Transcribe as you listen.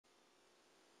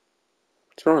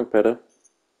What's wrong, Peta?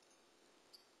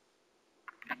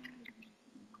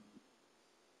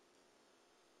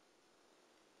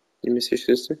 You miss your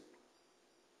sister?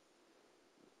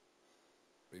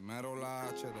 Primero la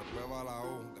H, después va la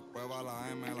U, después va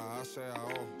la M, la A, C, A, O.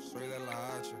 Soy de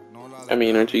la H, no la I de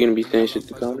mean, aren't you gonna be saying Mira la shit to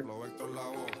 6, Connor? flow Héctor la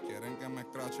O. Quieren que me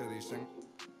escrache, dicen.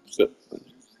 So,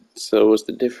 so what's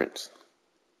the difference?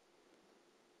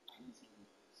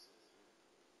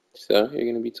 So you're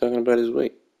gonna be talking about his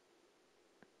weight.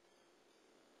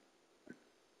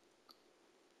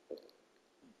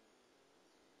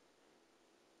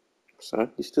 So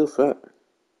he's still fat.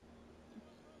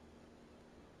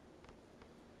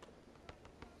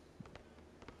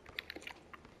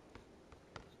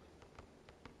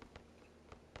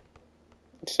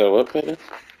 So what, Peta?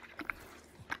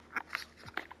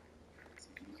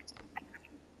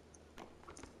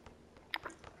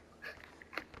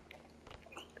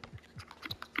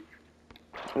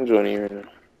 I'm joining you right now.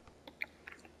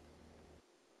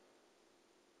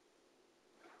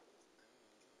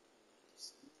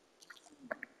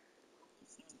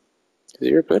 Is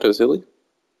your Peta silly?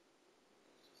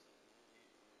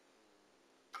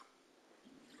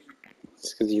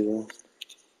 It's because you lost.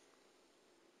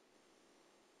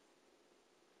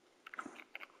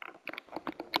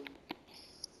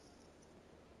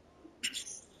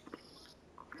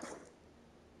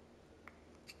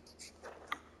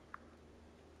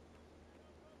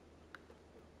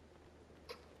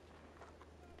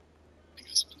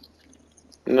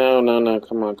 No, no, no.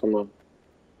 Come on, come on.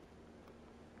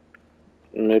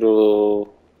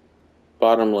 Middle,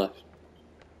 bottom left.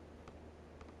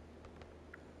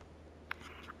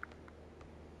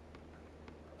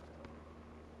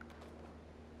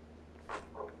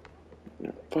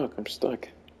 Fuck, I'm stuck.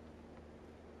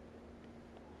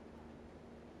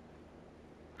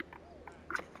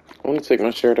 I want to take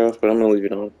my shirt off, but I'm gonna leave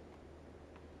it on.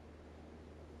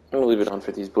 I'm gonna leave it on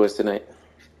for these boys tonight.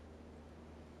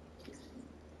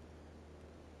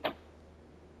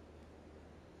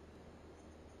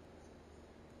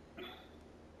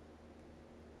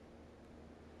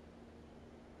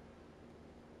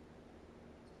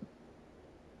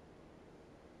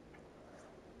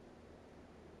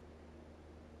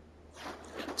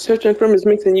 Searching for Miss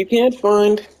Mixon you can't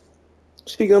find.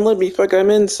 She gonna let me fuck, I'm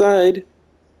inside.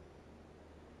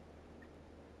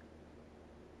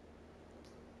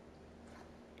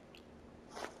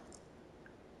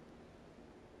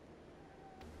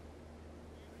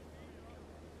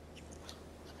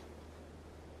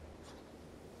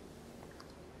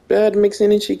 Bad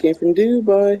mixing and she came from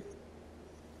Dubai.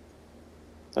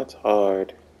 That's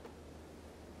hard.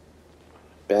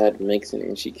 Bad mixing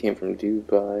and she came from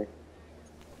Dubai.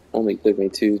 Only took me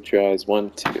 2 tries.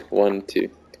 1, 2, 1, 2.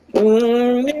 Yeah,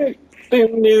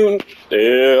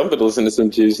 I'm gonna listen to some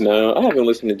Juice now. I haven't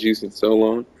listened to Juice in so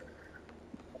long.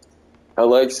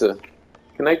 Alexa,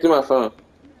 connect to my phone.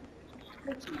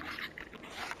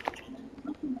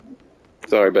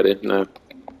 Sorry, buddy. No.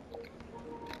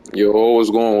 Yo, what's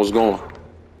going? What's going?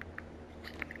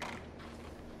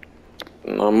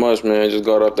 Not much, man. Just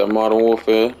got up that Modern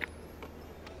Warfare.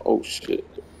 Oh shit.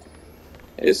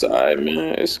 It's alright,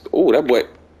 man. It's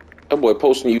that boy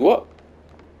posting you up.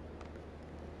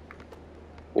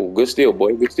 Oh, good steal,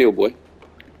 boy. Good steal, boy.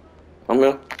 I'm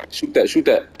here. Shoot that. Shoot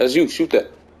that. That's you. Shoot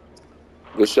that.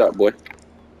 Good shot, boy.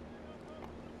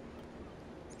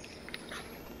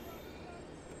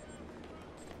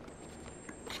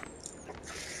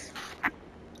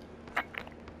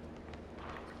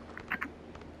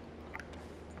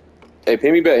 Hey,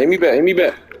 hit me back. Hit me back. Hit me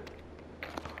back.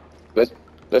 That's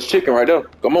that's chicken right there.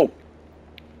 Come on.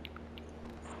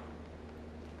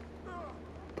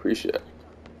 Appreciate it.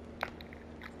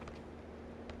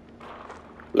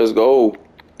 Let's go.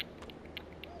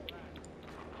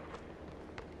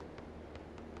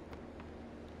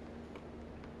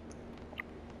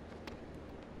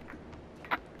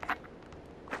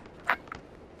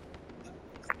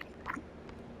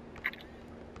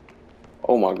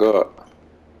 Oh my god.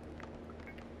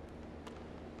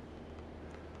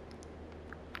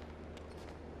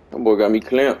 That boy got me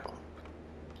clamped.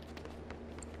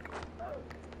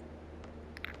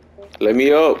 Let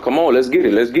me up. Come on. Let's get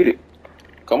it. Let's get it.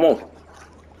 Come on.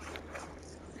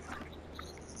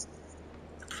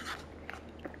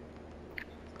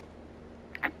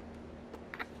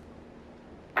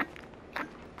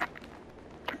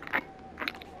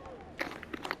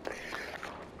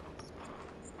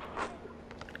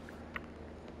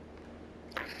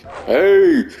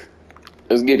 Hey.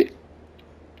 Let's get it.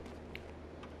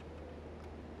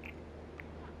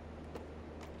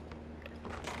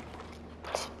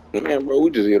 Man, bro, we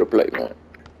just here to play, man.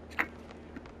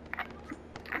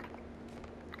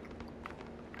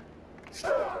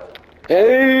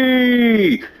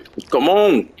 Hey, come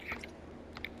on.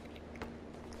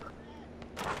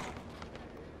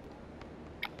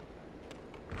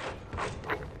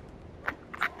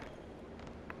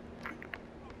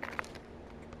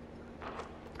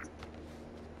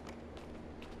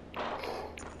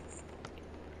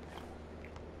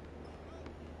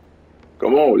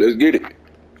 Come on, let's get it.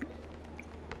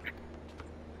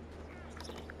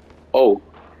 Oh,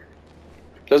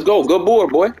 let's go. Good board,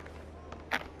 boy.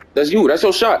 That's you. That's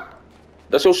your shot.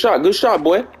 That's your shot. Good shot,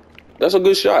 boy. That's a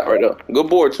good shot right there. Good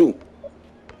board, too.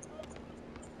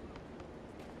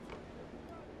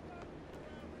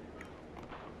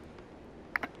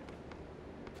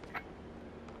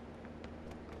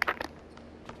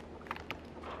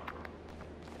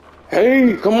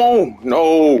 Hey, come on.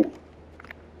 No.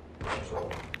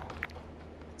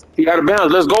 He out of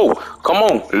bounds. Let's go. Come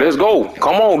on. Let's go.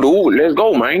 Come on, dude. Let's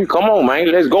go, man. Come on,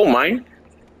 man. Let's go, man.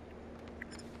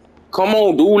 Come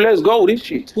on, dude. Let's go. This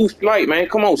shit too slight, man.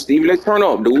 Come on, Steve. Let's turn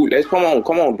up, dude. Let's come on.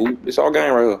 Come on, dude. It's our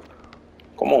game right here.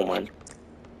 Come on, man.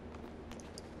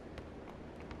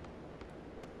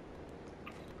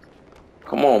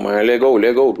 Come on, man. Let go.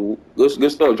 Let go, dude.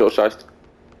 Good stuff, Joe Shiesty.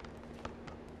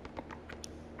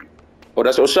 Oh,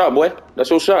 that's your shot, boy. That's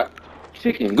your shot.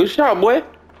 Chicken. Good shot, boy.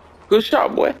 Good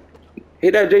shot, boy.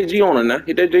 Hit that JG on her now.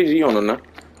 Hit that JG on her now.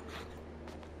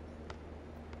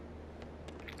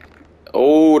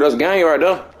 Oh, that's game right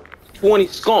there. 20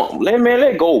 skunk.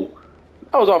 Let go.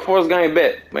 That was our first game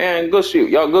back. Man, good shit.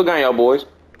 Y'all good game, y'all boys.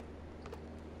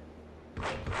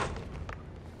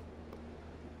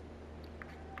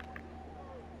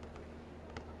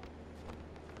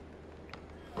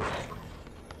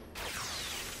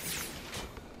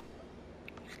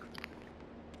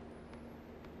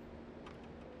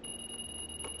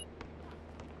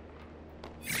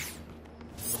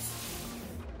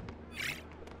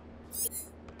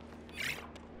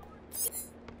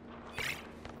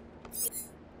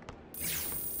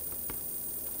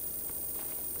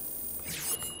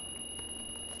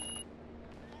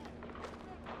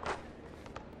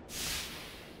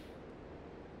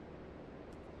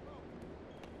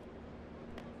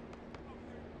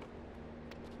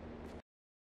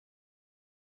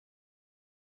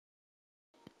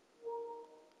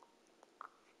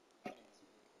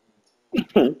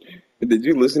 Did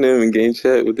you listen to him in game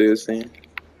chat? What they were saying?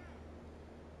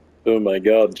 Oh my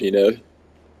God, Gino!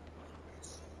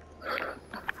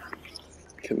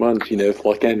 Come on, Gino,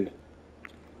 fucking.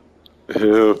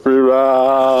 Free round.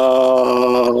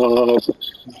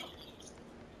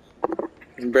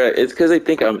 Bruh, it's because they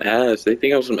think I'm ass. They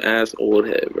think I'm some ass old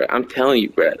head, bruh. I'm telling you,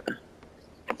 bruh.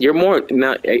 You're more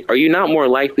not. Are you not more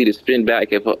likely to spin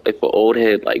back if an old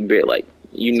head like bit like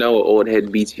you know an old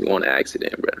head beats you on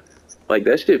accident, bruh? Like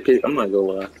that shit. I'm not gonna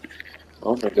lie.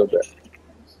 I'm gonna go back.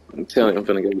 I'm telling you, I'm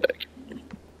gonna go back.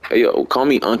 Hey, yo, call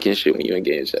me Unk and shit when you in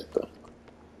game chat, though.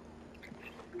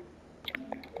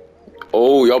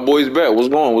 Oh, y'all boys back. What's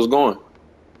going? What's going?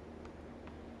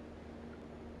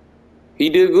 He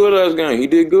did good last game. He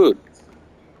did good.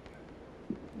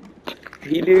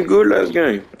 He did good last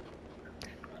game.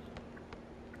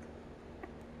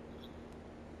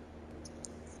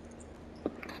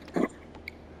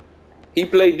 He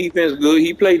played defense good.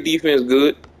 He played defense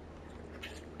good.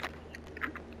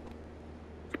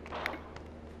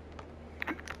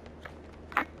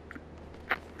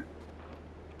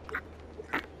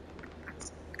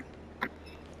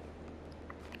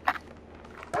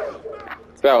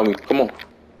 Foul me. Come on.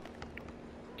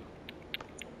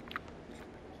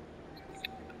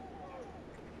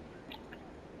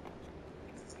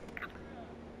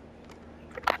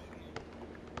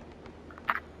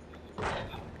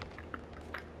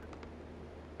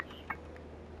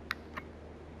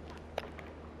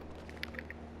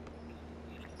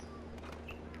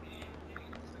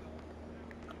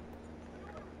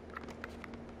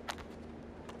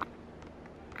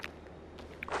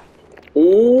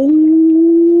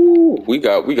 Ooh, we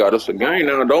got us a game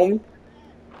now, don't we?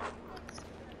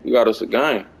 We got us a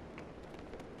game.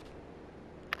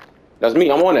 That's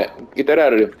me. I'm on that. Get that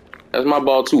out of there. That's my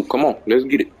ball too. Come on, let's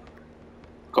get it.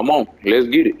 Come on, let's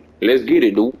get it. Let's get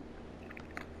it, dude.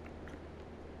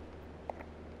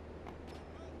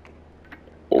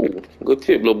 Oh, good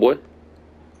tip, little boy.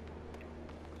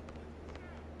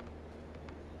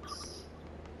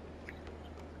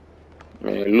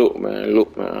 Man, look,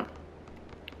 man.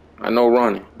 I know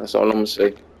running. That's all I'm gonna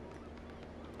say.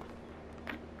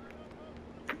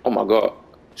 Oh my God,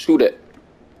 shoot that.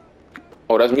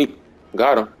 Oh, that's me.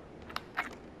 Got him.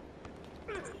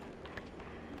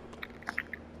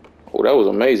 Oh, that was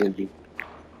amazing, G.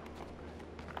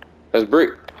 That's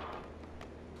brick.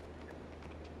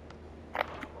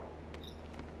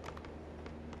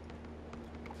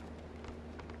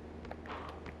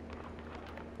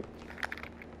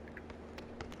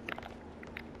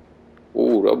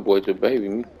 Oh, that boy just baby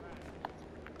me.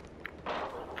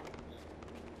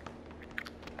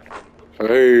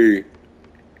 Hey.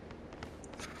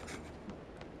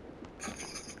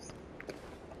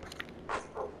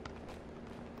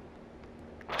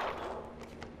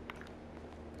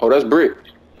 Oh, that's Brick.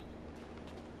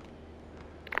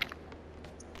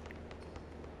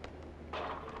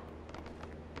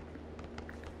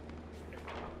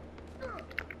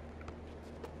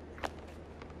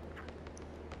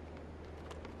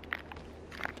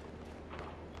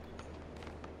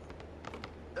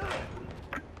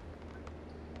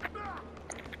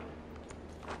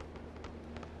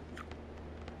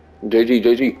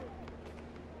 JG.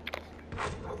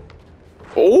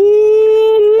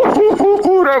 Oh,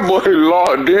 that boy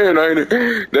locked in, ain't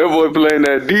it? That boy playing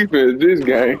that defense this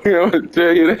game. I'm gonna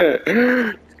tell you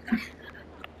that.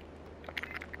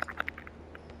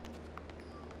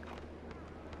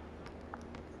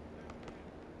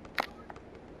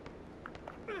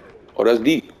 Oh, that's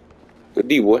deep. Good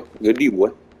D, boy. Good D,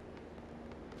 boy.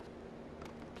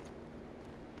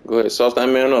 Go ahead, sauce that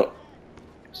man up.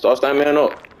 Sauce that man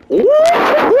up. Ooh.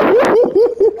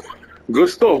 Good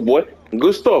stuff, boy.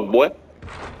 Good stuff, boy.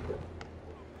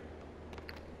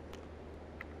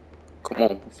 Come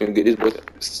on, finna get this boy.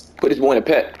 Put this boy in a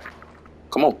pack.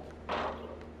 Come on.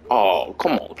 Oh,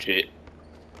 come on, shit.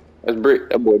 That's Brick.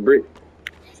 That boy Brick.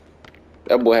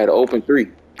 That boy had an open 3.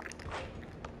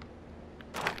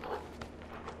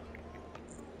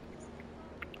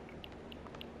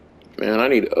 Man, I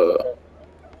need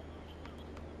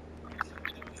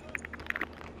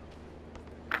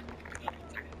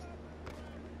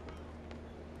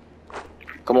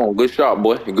Come on, good shot,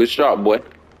 boy. Good shot, boy.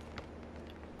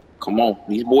 Come on.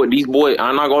 These boys,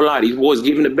 I'm not gonna lie, these boys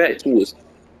giving the bat to us.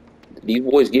 These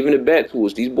boys giving the bat to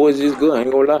us. These boys is good, I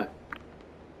ain't gonna lie.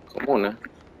 Come on now.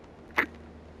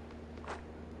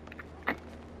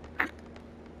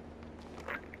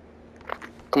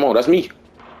 Come on, that's me.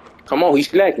 Come on, he's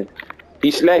slacking.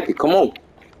 He's slacking. Come on.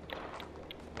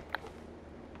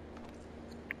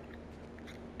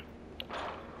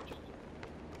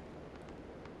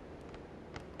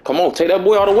 Come on, take that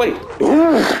boy all the way.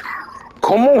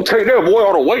 Come on, take that boy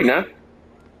all the way now.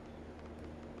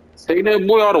 Take that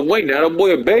boy all the way now. That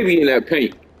boy a baby in that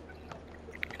paint.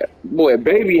 That boy a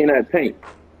baby in that paint.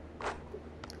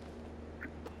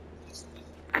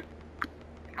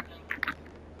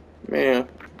 Man,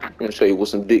 I'm gonna show you what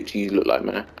some dick cheese look like,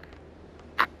 man.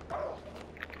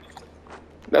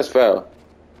 That's foul.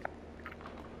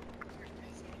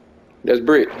 That's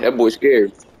Brick. That boy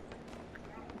scared.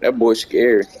 That boy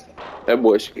scared. That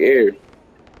boy scared.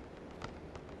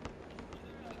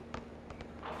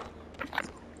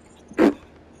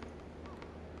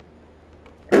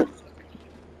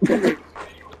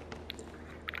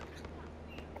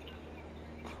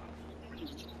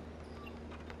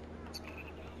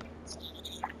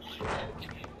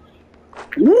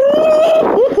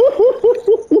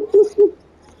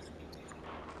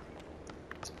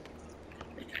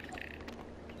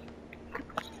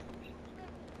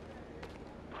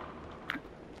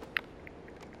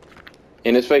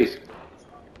 In his face.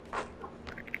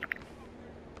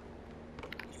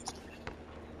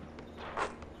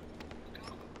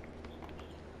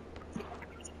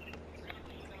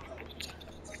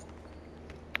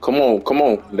 Come on, come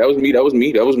on. That was me, that was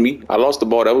me, that was me. I lost the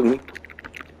ball, that was me.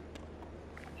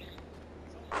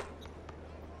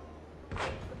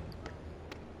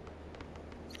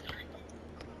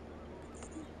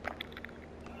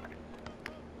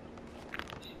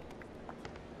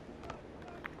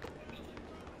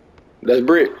 That's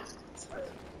Brick.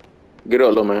 Get up,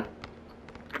 little man.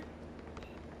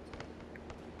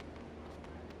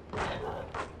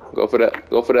 Go for that.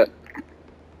 Go for that.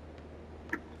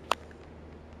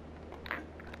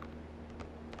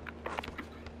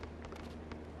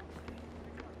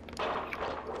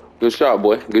 Good shot,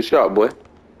 boy. Good shot, boy.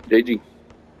 JG.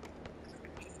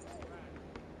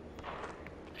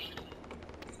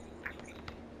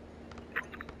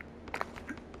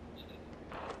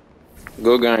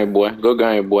 Go game, boy. Go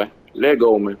game, boy. Let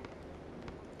go, man.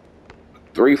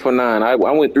 3 for 9. I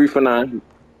went 3 for 9.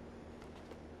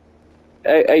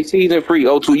 Hey, season free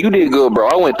O2, you did good, bro.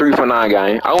 I went 3 for 9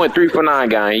 game. I went 3 for 9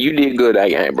 game. You did good that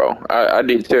game, bro. I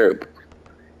did terrible.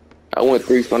 I went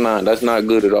 3 for 9. That's not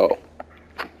good at all.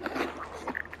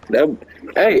 That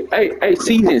hey,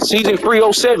 season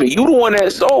free 07. You the one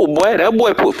that sold, boy. That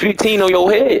boy put 15 on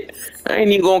your head. I ain't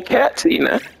even gonna cap to you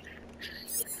now.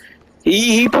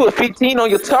 He put 15 on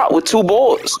your top with 2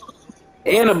 boards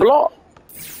and a block.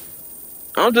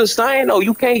 I'm just saying though,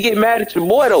 you can't get mad at your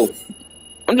boy though.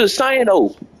 I'm just saying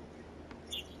though.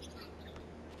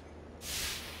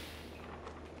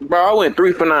 Bro, I went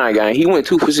 3 for 9, guy. He went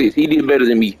 2 for 6. He did better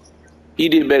than me. He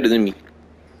did better than me.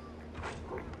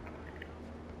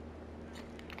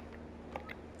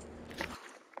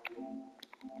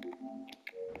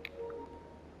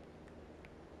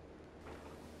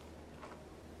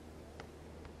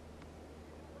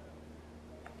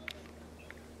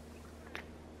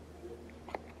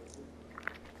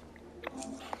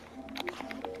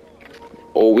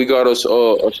 Or we got us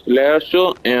a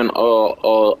slasher and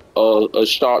a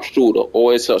sharpshooter,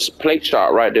 or it's a plate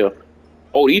shot right there.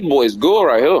 Oh, these boys good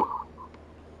right here.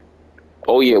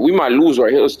 Oh yeah, we might lose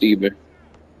right here, Steven.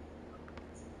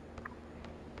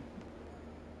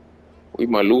 We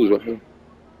might lose right here.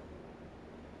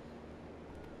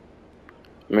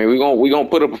 I mean, we gonna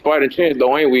put up a fighting chance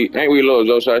though, ain't we? Ain't we, Lil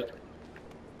Josiah?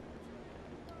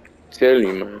 Telling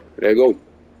you, man. Let go.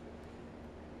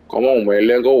 Come on, man.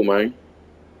 Let go, man.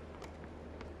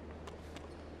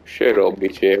 Shut up,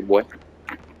 bitch ass boy.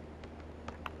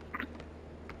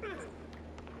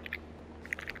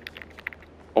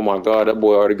 Oh my god, that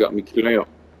boy already got me killed.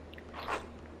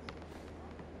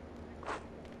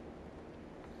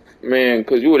 Man,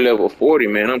 cause you a level 40,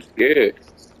 man. I'm scared.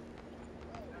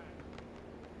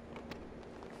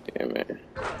 Yeah, man.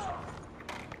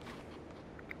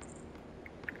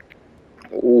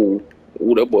 Ooh,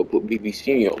 that boy put BBC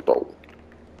in your throat.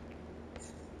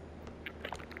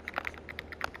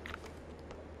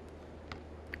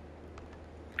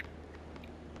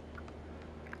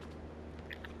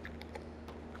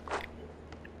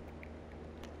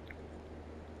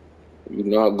 You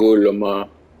not good, Lamar.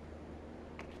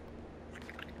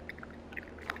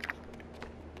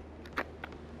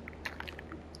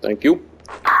 Thank you.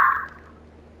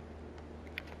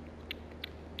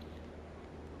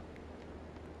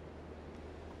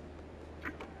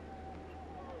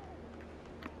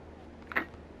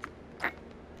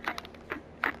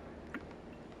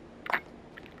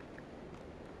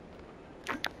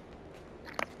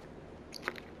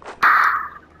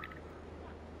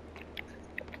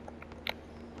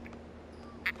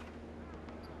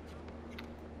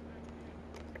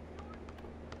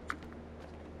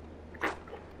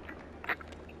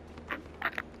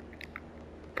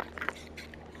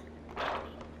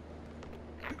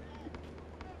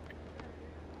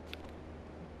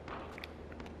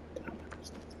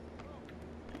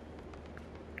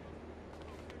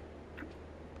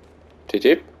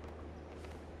 Tip.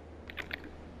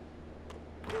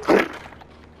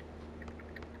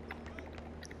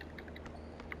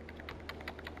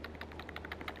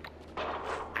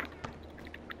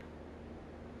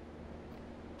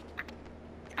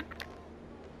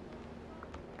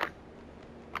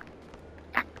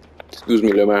 Excuse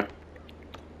me, little man.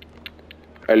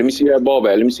 Hey, let me see that ball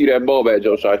back. Let me see that ball back,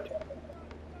 Josiah.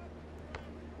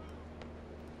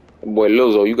 Boy,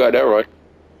 Lizzo, you got that right.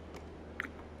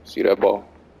 See that ball.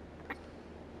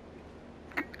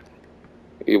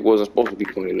 It wasn't supposed to be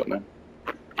 20, little man.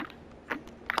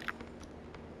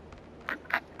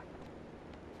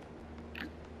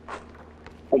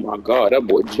 Oh my god, that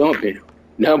boy jumping.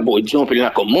 That boy jumping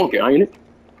like a monkey, ain't it?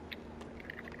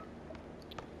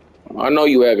 I know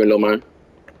you have it, little man.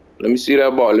 Let me see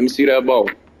that ball. Let me see that ball.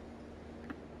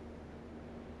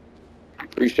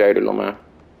 Appreciate it, little man.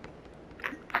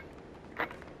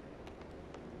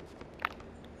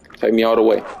 Take me all the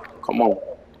way. Come on.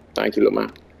 Thank you, little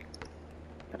man.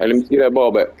 Hey, let me see that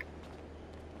ball back.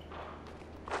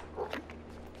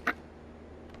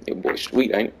 That boy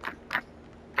sweet, ain't it?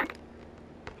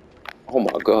 Oh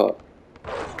my god.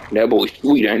 That boy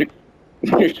sweet, ain't it?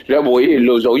 That boy is,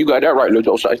 Lil Joe. You got that right, Lil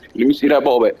Joe. Let me see that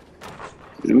ball back.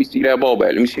 Let me see that ball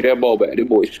back. Let me see that ball back. That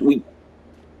boy sweet.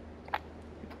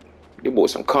 That boy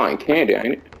some cotton candy,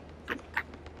 ain't it?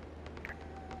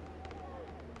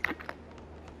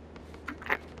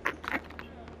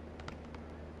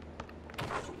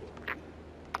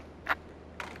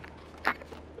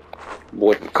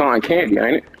 Boy, some cotton candy,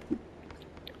 ain't it?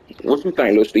 What you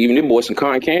think, Lil Steven? This boy some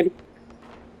cotton candy?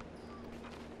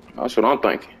 That's what I'm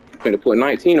thinking. Finna put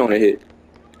 19 on the head.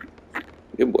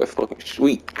 This boy fucking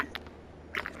sweet.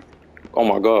 Oh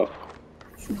my god.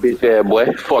 Bitch ass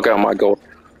boy. Fuck out my god.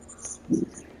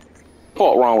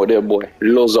 Fuck wrong with that boy.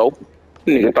 Lizzo.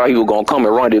 Nigga thought he was gonna come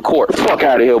and run the court. Fuck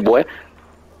out of here, boy.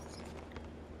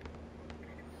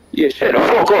 Yeah, shut the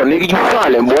fuck up, nigga. You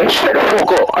silent, boy. Shut the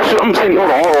fuck up. I'm sending you,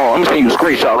 hold on. I'm sending you a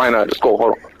screenshot right now. Let's go,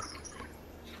 hold on.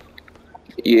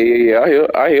 Yeah.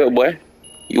 I hear, boy.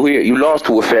 You hear? You lost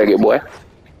to a faggot, boy.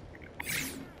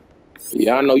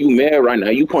 Yeah, I know you mad right now.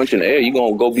 You punching the air. You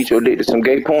gonna go beat your dick to some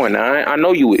gay porn. Now, I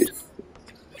know you is.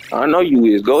 I know you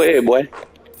is. Go ahead, boy.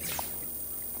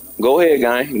 Go ahead,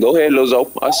 guy. Go ahead, Lizzo.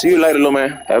 I'll see you later, little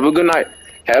man. Have a good night.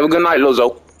 Have a good night,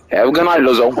 Lizzo. Have a good night,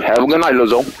 Lizzo. Have a good night,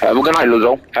 Lizzo. Have a good night,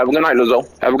 Lizzo. Have a good night, Lizzo.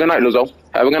 Have a good night, Lizzo.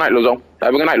 Have a good night, Lizzo.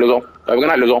 Have a good night, Lizzo. Have a good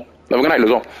night, Lizzo. Have a good night,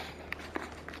 Lizzo.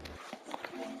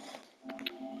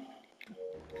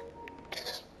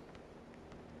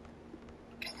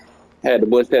 Had to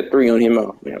bust that 3 on him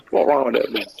out, man. What's wrong with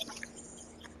that, man?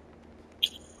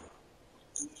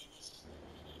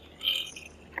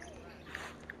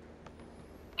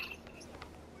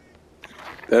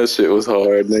 That shit was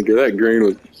hard, nigga. That green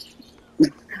was.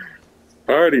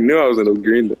 I already knew I was in a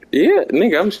green. Yeah,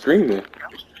 nigga, I'm streaming.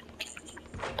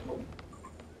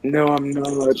 No, I'm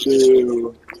not,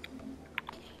 dude.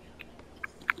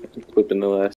 I'm flipping the last.